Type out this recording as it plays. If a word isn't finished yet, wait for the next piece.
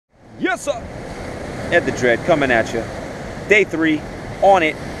Yes, sir. Ed the Dread coming at you. Day 3, on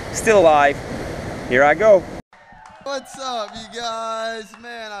it, still alive. Here I go. What's up, you guys?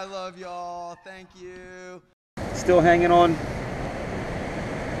 Man, I love y'all. Thank you. Still hanging on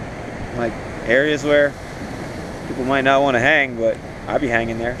like areas where people might not want to hang, but I'll be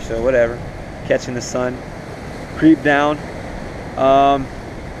hanging there, so whatever. Catching the sun, creep down.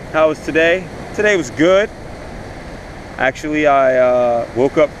 How was today? Today was good. Actually, I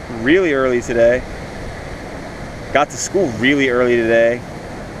woke up really early today. Got to school really early today.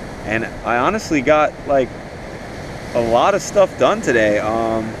 And I honestly got like a lot of stuff done today.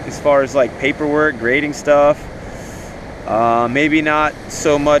 As far as like paperwork, grading stuff. Maybe not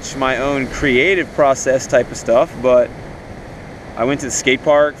so much my own creative process type of stuff, but I went to the skate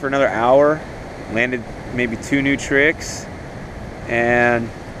park for another hour, landed maybe 2 new tricks, and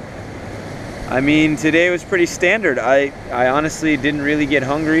I mean, today was pretty standard. I honestly didn't really get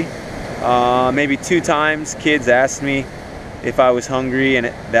hungry. Maybe 2 times kids asked me if I was hungry, and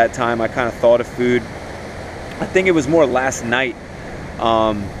at that time I kind of thought of food. I think it was more last night,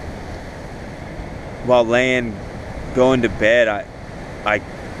 while going to bed, I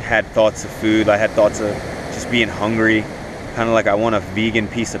had thoughts of food. I had thoughts of just being hungry, kind of like I want a vegan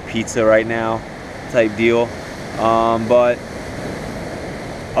piece of pizza right now type deal. But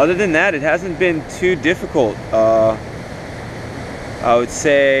other than that, it hasn't been too difficult. I would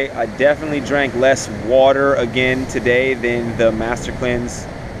say I definitely drank less water again today than the Master Cleanse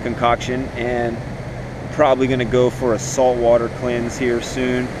concoction, and probably gonna go for a saltwater cleanse here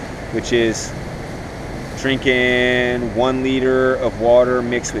soon, which is drinking 1 liter of water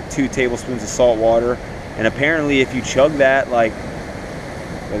mixed with 2 tablespoons of salt water. And apparently if you chug that like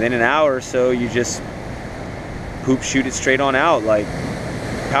within an hour or so, you just poop shoot it straight on out, like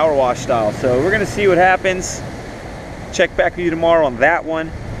power wash style. So we're gonna see what happens. Check back with you tomorrow on that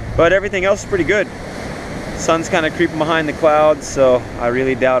one, but everything else is pretty good. Sun's kind of creeping behind the clouds, so I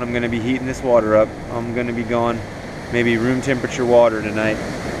really doubt I'm gonna be heating this water up. I'm gonna be going maybe room temperature water tonight.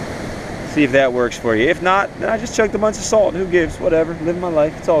 See if that works for you. If not, then I just chugged a bunch of salt. Who gives? Whatever. Living my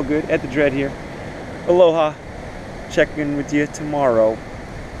life. It's all good. At the Dread here. Aloha. Check in with you tomorrow.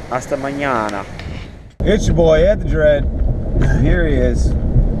 Hasta mañana. It's your boy, Ed the Dread. Here he is.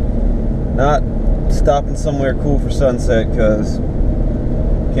 Not stopping somewhere cool for sunset because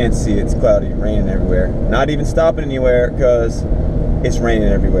can't see it. It's cloudy, raining everywhere. Not even stopping anywhere because it's raining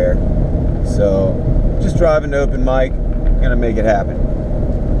everywhere. So just driving to open mic. Gonna make it happen.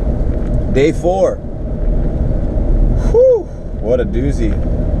 Day 4. Whew, what a doozy,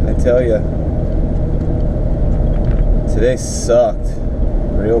 I tell ya. Today sucked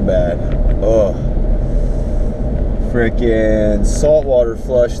real bad. Ugh. Frickin' saltwater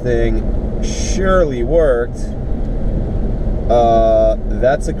flush thing surely worked.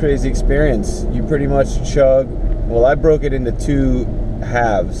 That's a crazy experience. You pretty much chug, well, I broke it into 2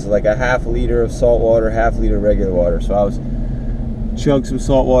 halves, like a ½ liter of salt water, ½ liter of regular water. So I was chug some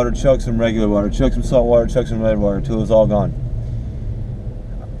salt water, chug some regular water, chug some salt water, chug some red water until it was all gone.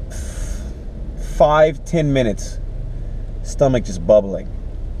 5-10 minutes, stomach just bubbling.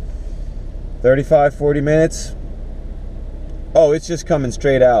 35-40 minutes, oh, it's just coming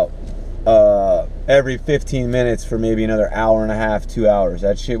straight out. Every 15 minutes for maybe another hour and a half, 2 hours.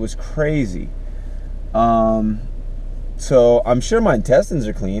 That shit was crazy. So I'm sure my intestines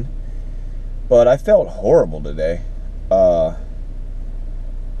are clean, but I felt horrible today. I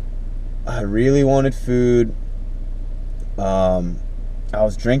really wanted food. I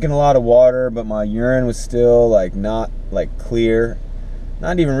was drinking a lot of water, but my urine was still like not like clear,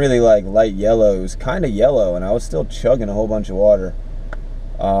 not even really like light yellow. It was kind of yellow, and I was still chugging a whole bunch of water.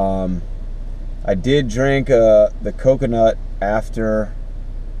 I did drink the coconut after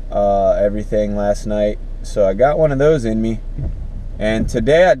everything last night, so I got one of those in me. And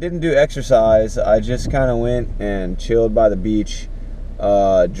today I didn't do exercise. I just kind of went and chilled by the beach,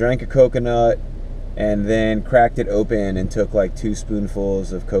 drank a coconut, and then cracked it open and took like 2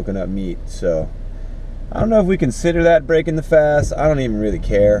 spoonfuls of coconut meat. So I don't know if we consider that breaking the fast. I don't even really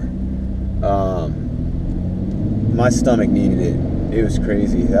care. My stomach needed it. It was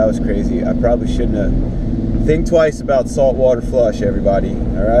crazy. That was crazy. I probably shouldn't have. Think twice about saltwater flush, everybody.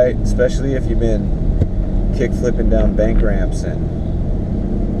 All right, especially if you've been kick flipping down bank ramps and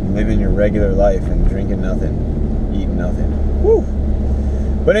living your regular life and drinking nothing, eating nothing. Woo.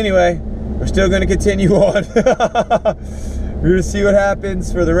 But anyway, we're still going to continue on. We're going to see what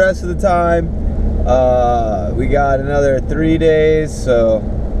happens for the rest of the time. We got another 3 days, so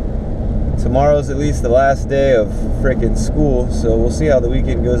tomorrow's at least the last day of frickin' school, so we'll see how the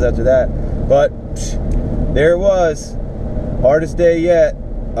weekend goes after that. But there it was, hardest day yet.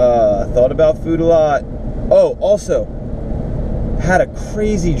 Thought about food a lot. Oh, also, had a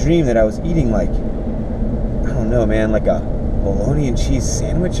crazy dream that I was eating like, I don't know, man, like a bologna and cheese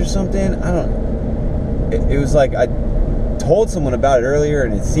sandwich or something. I don't. It was like I told someone about it earlier,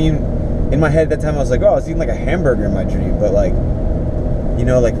 and it seemed in my head at that time I was like, oh, I was eating like a hamburger in my dream, but like, you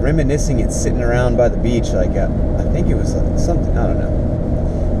know, like reminiscing it sitting around by the beach, like I think it was like something, I don't know,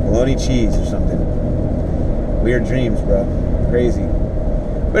 bologna cheese or something. Weird dreams, bro. Crazy.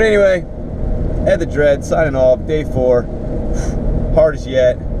 But anyway, Ed the Dread signing off. Day 4. Hardest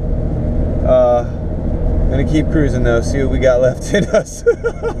yet. Gonna keep cruising though. See what we got left in us.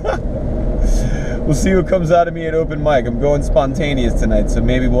 We'll see what comes out of me at open mic. I'm going spontaneous tonight, so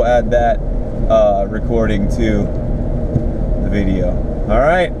maybe we'll add that recording to the video. All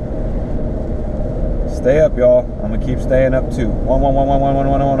right. Stay up, y'all. I'm gonna keep staying up too.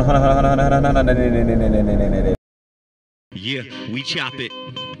 Yeah, we chop it.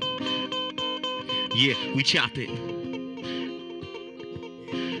 Yeah, we chop it.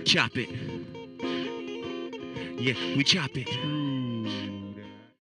 Chop it. Yeah, we chop it.